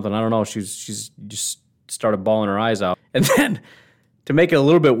voice or something. I don't know. She's just started bawling her eyes out. And then, to make it a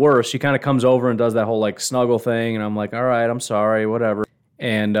little bit worse, she kind of comes over and does that whole, snuggle thing. And I'm like, all right, I'm sorry, whatever.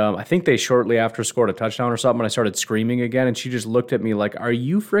 And I think they shortly after scored a touchdown or something, and I started screaming again, and she just looked at me like, are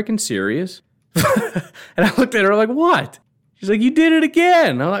you freaking serious? And I looked at her like, what? She's like, you did it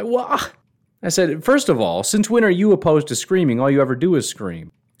again. I'm like, what? I said, first of all, since when are you opposed to screaming? All you ever do is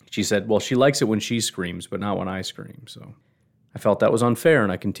scream. She said, well, she likes it when she screams, but not when I scream. So I felt that was unfair,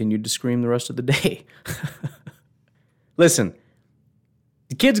 and I continued to scream the rest of the day. Listen,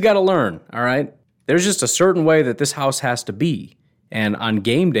 the kids got to learn, all right? There's just a certain way that this house has to be. And on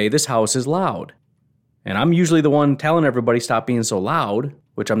game day, this house is loud. And I'm usually the one telling everybody stop being so loud,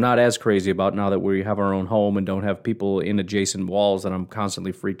 which I'm not as crazy about now that we have our own home and don't have people in adjacent walls that I'm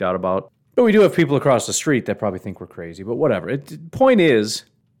constantly freaked out about. But we do have people across the street that probably think we're crazy, but whatever. Point is,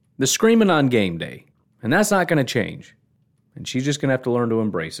 the screaming on game day, and that's not going to change. And she's just going to have to learn to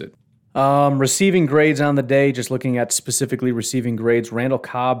embrace it. Receiving grades on the day, just looking at specifically receiving grades, Randall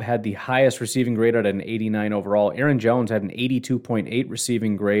Cobb had the highest receiving grade at an 89 overall. Aaron Jones had an 82.8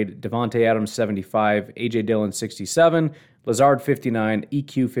 receiving grade. Devontae Adams, 75. A.J. Dillon, 67. Lazard, 59.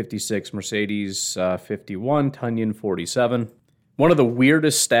 EQ, 56. Mercedes, 51. Tunyon, 47. One of the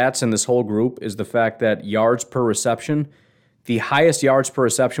weirdest stats in this whole group is the fact that yards per reception, the highest yards per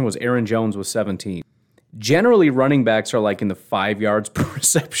reception was Aaron Jones with 17. Generally, running backs are like in the 5 yards per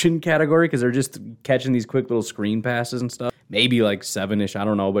reception category because they're just catching these quick little screen passes and stuff. Maybe like 7-ish, I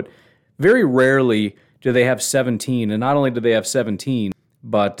don't know. But very rarely do they have 17. And not only do they have 17,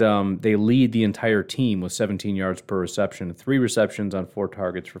 but they lead the entire team with 17 yards per reception. 3 receptions on 4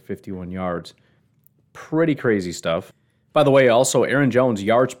 targets for 51 yards. Pretty crazy stuff. By the way, also, Aaron Jones,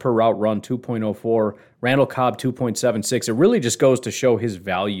 yards per route run, 2.04. Randall Cobb, 2.76. It really just goes to show his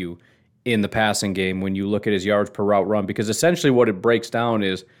value in the passing game when you look at his yards per route run, because essentially what it breaks down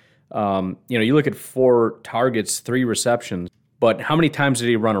is, you look at 4 targets, 3 receptions, but how many times did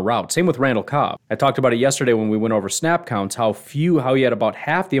he run a route? Same with Randall Cobb. I talked about it yesterday when we went over snap counts, how he had about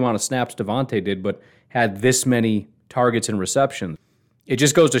half the amount of snaps Davante did, but had this many targets and receptions. It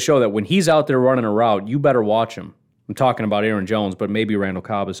just goes to show that when he's out there running a route, you better watch him. I'm talking about Aaron Jones, but maybe Randall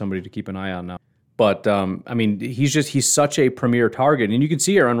Cobb is somebody to keep an eye on now. But, he's such a premier target, and you can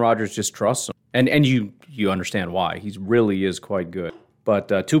see Aaron Rodgers just trusts him. And you understand why. He really is quite good. But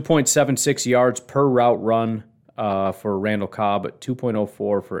 2.76 yards per route run for Randall Cobb, 2.04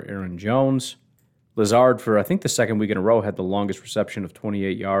 for Aaron Jones. Lazard, for I think the second week in a row, had the longest reception of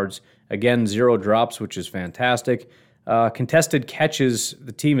 28 yards. Again, 0 drops, which is fantastic. Contested catches,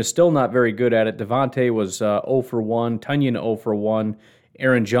 the team is still not very good at it. Davante was 0 for 1, Tonyan 0 for 1.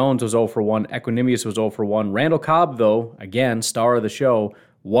 Aaron Jones was 0 for 1. Equanimeous was 0 for 1. Randall Cobb, though, again, star of the show,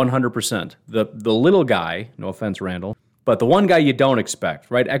 100%. The little guy, no offense, Randall, but the one guy you don't expect,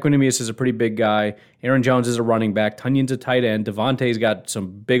 right? Equanimeous is a pretty big guy. Aaron Jones is a running back. Tonyan's a tight end. Davante's got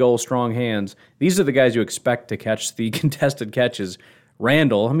some big old strong hands. These are the guys you expect to catch the contested catches.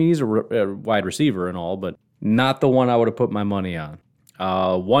 Randall, he's a wide receiver and all, but not the one I would have put my money on.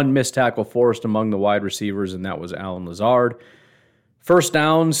 1 missed tackle forced among the wide receivers, and that was Allen Lazard. First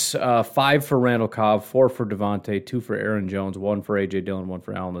downs, 5 for Randall Cobb, 4 for Davante, 2 for Aaron Jones, 1 for A.J. Dillon, 1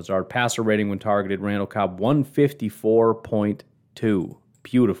 for Allen Lazard. Passer rating when targeted, Randall Cobb, 154.2.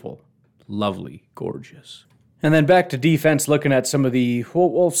 Beautiful, lovely, gorgeous. And then back to defense, looking at some of the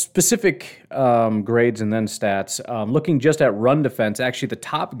specific grades and then stats. Looking just at run defense, actually the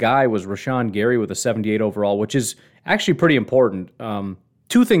top guy was Rashawn Gary with a 78 overall, which is actually pretty important. 2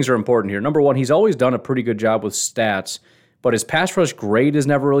 things are important here. Number one, he's always done a pretty good job with stats, but his pass rush grade has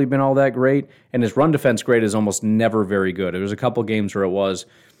never really been all that great, and his run defense grade is almost never very good. There was a couple games where it was.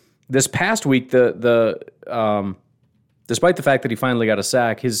 This past week, despite the fact that he finally got a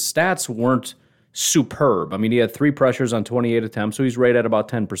sack, his stats weren't superb. He had 3 pressures on 28 attempts, so he's rated at about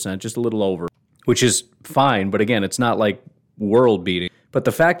 10%, just a little over, which is fine, but again, it's not like world-beating. But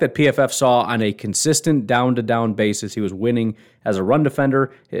the fact that PFF saw on a consistent down-to-down basis he was winning as a run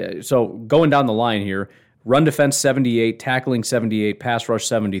defender, so going down the line here, run defense 78, tackling 78, pass rush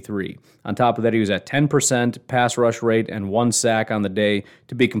 73. On top of that, he was at 10% pass rush rate and 1 sack on the day.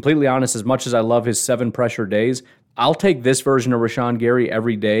 To be completely honest, as much as I love his 7 pressure days, I'll take this version of Rashawn Gary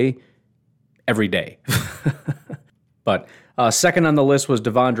every day. But second on the list was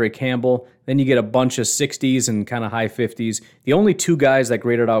Devondre Campbell. Then you get a bunch of 60s and kind of high 50s. The only 2 guys that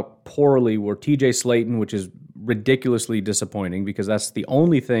graded out poorly were TJ Slayton, which is ridiculously disappointing because that's the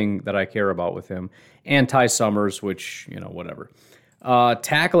only thing that I care about with him, and Ty Summers, which, whatever.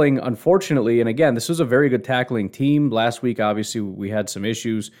 Tackling, unfortunately, and again, this was a very good tackling team. Last week, obviously, we had some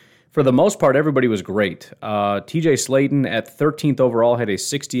issues. For the most part, everybody was great. TJ Slayton at 13th overall had a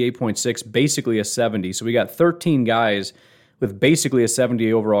 68.6, basically a 70. So we got 13 guys with basically a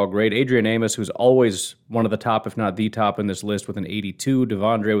 70 overall grade. Adrian Amos, who's always one of the top, if not the top in this list, with an 82.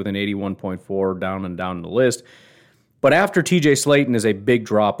 Devondre with an 81.4, down and down the list. But after TJ Slayton is a big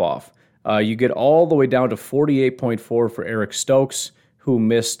drop-off. You get all the way down to 48.4 for Eric Stokes, who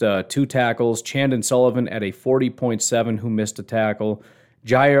missed 2 tackles. Chandon Sullivan at a 40.7, who missed a tackle.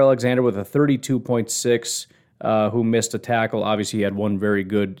 Jair Alexander with a 32.6, who missed a tackle. Obviously, he had 1 very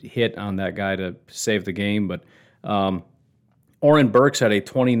good hit on that guy to save the game. But Oren Burks had a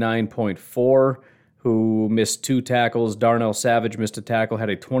 29.4, who missed 2 tackles. Darnell Savage missed a tackle,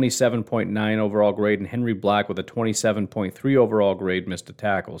 had a 27.9 overall grade. And Henry Black with a 27.3 overall grade missed a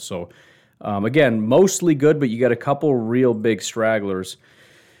tackle. So, again, mostly good, but you got a couple real big stragglers.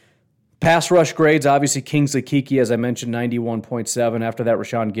 Pass rush grades, obviously Kingsley Keke, as I mentioned, 91.7. After that,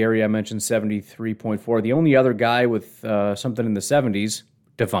 Rashawn Gary, I mentioned 73.4. The only other guy with something in the 70s,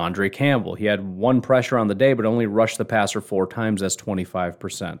 Devondre Campbell. He had 1 pressure on the day, but only rushed the passer 4 times. That's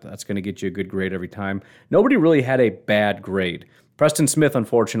 25%. That's going to get you a good grade every time. Nobody really had a bad grade. Preston Smith,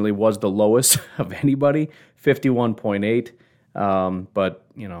 unfortunately, was the lowest of anybody, 51.8. But,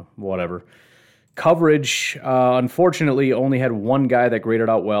 whatever. Coverage, unfortunately, only had 1 guy that graded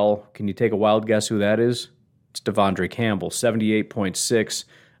out well. Can you take a wild guess who that is? It's Devondre Campbell, 78.6.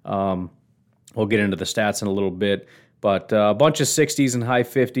 We'll get into the stats in a little bit. But a bunch of 60s and high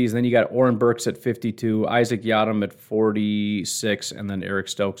 50s. And then you got Oren Burks at 52, Isaac Yiadom at 46, and then Eric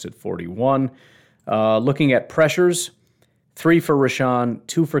Stokes at 41. Looking at pressures, 3 for Rashawn,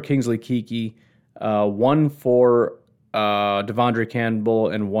 2 for Kingsley Keke, 1 for Devondre Campbell,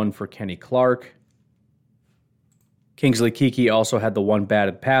 and 1 for Kenny Clark. Kingsley Keke also had the 1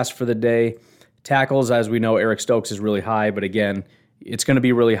 batted pass for the day. Tackles, as we know, Eric Stokes is really high, but again, it's going to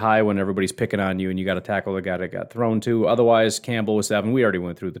be really high when everybody's picking on you and you got to tackle the guy that got thrown to. Otherwise, Campbell was 7. We already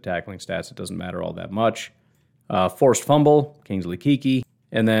went through the tackling stats. It doesn't matter all that much. Forced fumble, Kingsley Keke.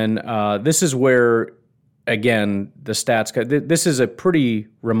 And then this is where, again, the stats, this is a pretty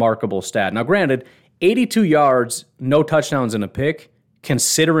remarkable stat. Now, granted, 82 yards, no touchdowns and a pick,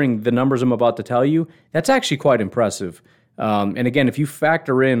 considering the numbers I'm about to tell you, that's actually quite impressive. And again, if you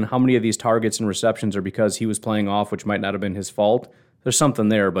factor in how many of these targets and receptions are because he was playing off, which might not have been his fault, there's something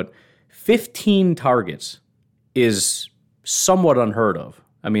there. But 15 targets is somewhat unheard of.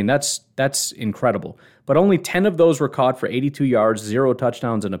 I mean, that's incredible. But only 10 of those were caught for 82 yards, 0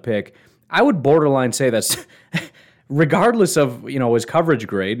 touchdowns, and a pick. I would borderline say that's, regardless of, his coverage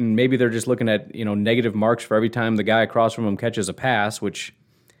grade, and maybe they're just looking at, negative marks for every time the guy across from him catches a pass, which,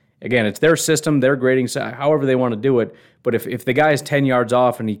 again, it's their system, their grading, however they want to do it. But if the guy is 10 yards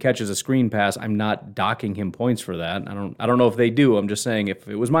off and he catches a screen pass, I'm not docking him points for that. I don't know if they do. I'm just saying if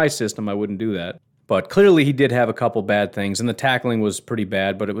it was my system, I wouldn't do that. But clearly he did have a couple bad things, and the tackling was pretty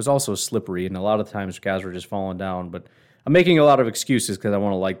bad, but it was also slippery, and a lot of times guys were just falling down. But I'm making a lot of excuses because I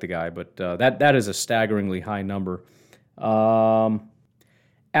want to like the guy, but that is a staggeringly high number. After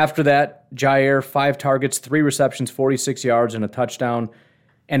that, Jair, 5 targets, 3 receptions, 46 yards, and a touchdown.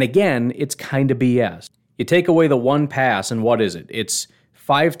 And again, it's kind of BS. You take away the 1 pass, and what is it? It's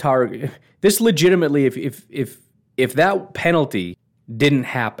 5 targets. This legitimately, if that penalty didn't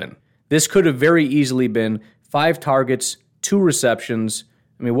happen, this could have very easily been 5 targets, 2 receptions.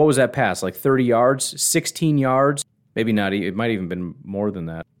 I mean, what was that pass? Like 30 yards, 16 yards? Maybe not. It might even been more than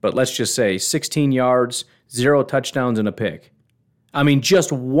that. But let's just say 16 yards, 0 touchdowns, and a pick. I mean,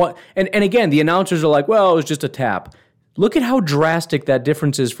 just what? And again, the announcers are like, well, it was just a tap. Look at how drastic that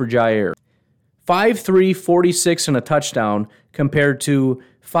difference is for Jair. 5'3", 46, and a touchdown compared to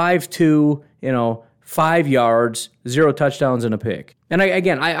 5'2", 5 yards, 0 touchdowns, and a pick. And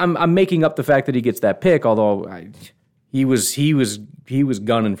I'm making up the fact that he gets that pick, although he was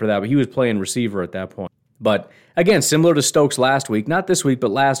gunning for that, but he was playing receiver at that point. But again, similar to Stokes last week, not this week,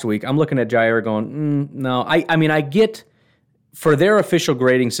 but last week, I'm looking at Jair going, no. I get, for their official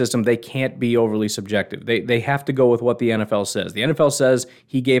grading system, they can't be overly subjective. They have to go with what the NFL says. The NFL says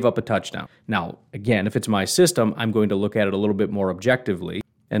he gave up a touchdown. Now, again, if it's my system, I'm going to look at it a little bit more objectively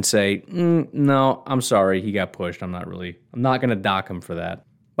and say, no, I'm sorry, he got pushed. I'm not going to dock him for that.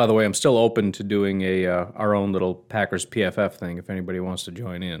 By the way, I'm still open to doing our own little Packers PFF thing if anybody wants to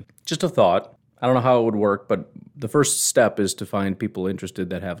join in. Just a thought. I don't know how it would work, but the first step is to find people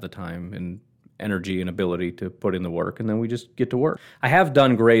interested that have the time and energy and ability to put in the work, and then we just get to work. I have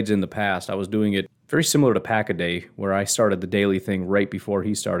done grades in the past. I was doing it very similar to Pack-A-Day, where I started the daily thing right before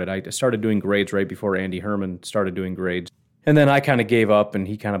he started. I started doing grades right before Andy Herman started doing grades. And then I kind of gave up, and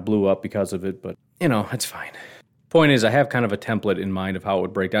he kind of blew up because of it, but, it's fine. Point is, I have kind of a template in mind of how it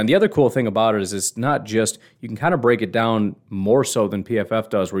would break down. The other cool thing about it is it's not just, you can kind of break it down more so than PFF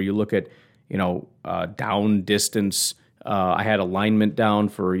does, where you look at, down distance. I had alignment down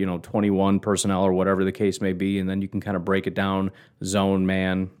for, 21 personnel or whatever the case may be, and then you can kind of break it down zone,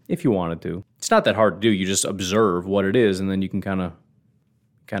 man, if you wanted to. It's not that hard to do. You just observe what it is, and then you can kind of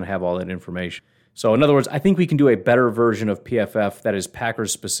have all that information. So in other words, I think we can do a better version of PFF that is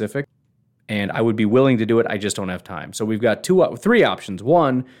Packers specific, and I would be willing to do it. I just don't have time. So we've got 3 options.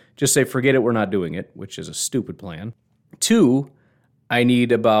 1, just say, forget it, we're not doing it, which is a stupid plan. 2, I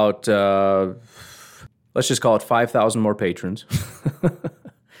need about, let's just call it 5,000 more patrons.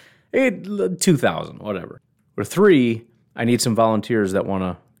 2,000, whatever. Or 3, I need some volunteers that want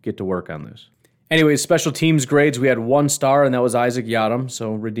to get to work on this. Anyways, special teams grades, we had 1 star, and that was Isaac Yiadom,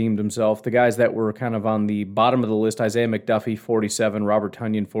 so redeemed himself. The guys that were kind of on the bottom of the list, Isaiah McDuffie, 47, Robert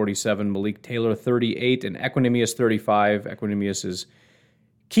Tonyan, 47, Malik Taylor, 38, and Equanimeous, 35. Equanimeous is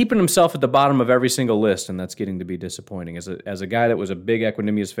keeping himself at the bottom of every single list, and that's getting to be disappointing. As a guy that was a big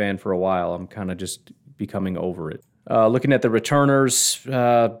Equanimeous fan for a while, I'm kind of just becoming over it. Looking at the returners,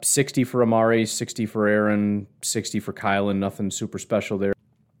 60 for Amari, 60 for Aaron, 60 for Kylan, nothing super special there.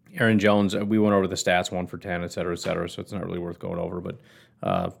 Aaron Jones, we went over the stats, 1 for 10, et cetera, so it's not really worth going over, but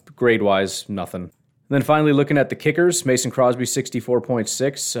grade-wise, nothing. And then finally, looking at the kickers, Mason Crosby, 64.6,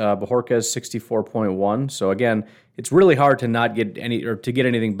 Bajorquez, 64.1. So again, it's really hard to not get to get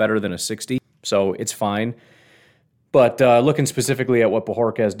anything better than a 60. so it's fine. But looking specifically at what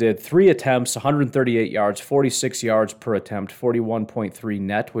Bojorquez did, 3 attempts, 138 yards, 46 yards per attempt, 41.3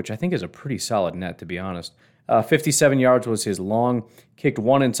 net, which I think is a pretty solid net, to be honest. 57 yards was his long, kicked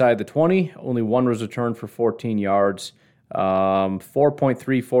 1 inside the 20, only 1 was returned for 14 yards.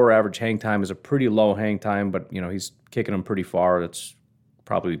 4.34 average hang time is a pretty low hang time, but he's kicking them pretty far. That's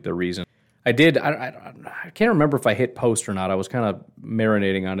probably the reason. I can't remember if I hit post or not. I was kind of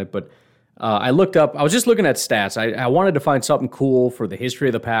marinating on it, but I was just looking at stats. I wanted to find something cool for the history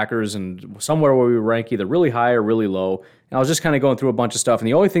of the Packers and somewhere where we rank either really high or really low. And I was just kind of going through a bunch of stuff. And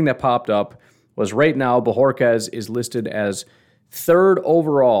the only thing that popped up was right now Bojorquez is listed as 3rd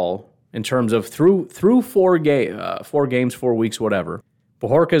overall in terms of through 4 games, 4 weeks, whatever.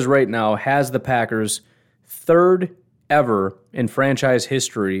 Bojorquez right now has the Packers 3rd ever in franchise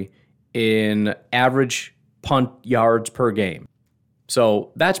history in average punt yards per game.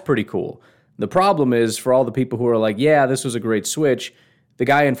 So that's pretty cool. The problem is, for all the people who are like, yeah, this was a great switch, the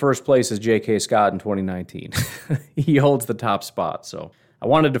guy in first place is J.K. Scott in 2019. He holds the top spot. So I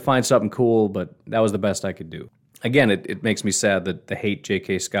wanted to find something cool, but that was the best I could do. Again, it makes me sad that the hate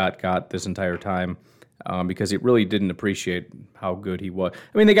J.K. Scott got this entire time because it really didn't appreciate how good he was.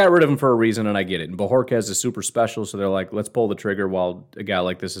 I mean, they got rid of him for a reason, and I get it. And Bojorquez is super special, so they're like, let's pull the trigger while a guy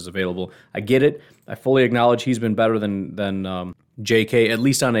like this is available. I get it. I fully acknowledge he's been better than J.K., at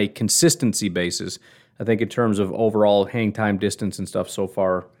least on a consistency basis. I think in terms of overall hang time, distance, and stuff so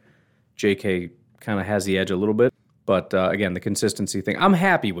far, J.K. kind of has the edge a little bit. But again, the consistency thing, I'm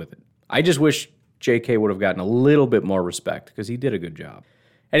happy with it. I just wish J.K. would have gotten a little bit more respect because he did a good job.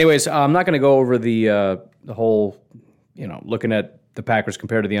 Anyways, I'm not going to go over the whole, looking at the Packers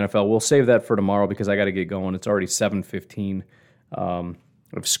compared to the NFL. We'll save that for tomorrow because I got to get going. It's already 7:15.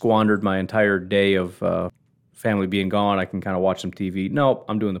 I've squandered my entire day of family being gone. I can kind of watch some TV. No,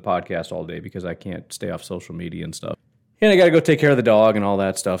 I'm doing the podcast all day because I can't stay off social media and stuff. And I got to go take care of the dog and all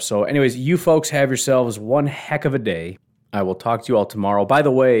that stuff. So anyways, you folks have yourselves one heck of a day. I will talk to you all tomorrow. By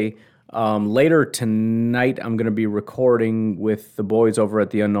the way, later tonight, I'm going to be recording with the boys over at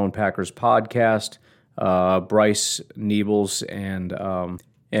the Unknown Packers podcast, Bryce Niebels and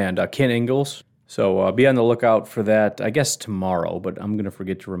Ken Ingalls. So be on the lookout for that, I guess, tomorrow, but I'm going to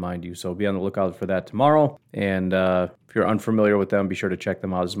forget to remind you. So be on the lookout for that tomorrow. And if you're unfamiliar with them, be sure to check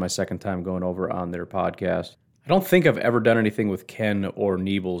them out. This is my second time going over on their podcast. I don't think I've ever done anything with Ken or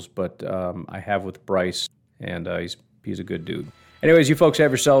Niebels, but I have with Bryce, and he's a good dude. Anyways, you folks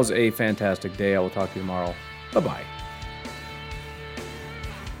have yourselves a fantastic day. I will talk to you tomorrow. Bye-bye.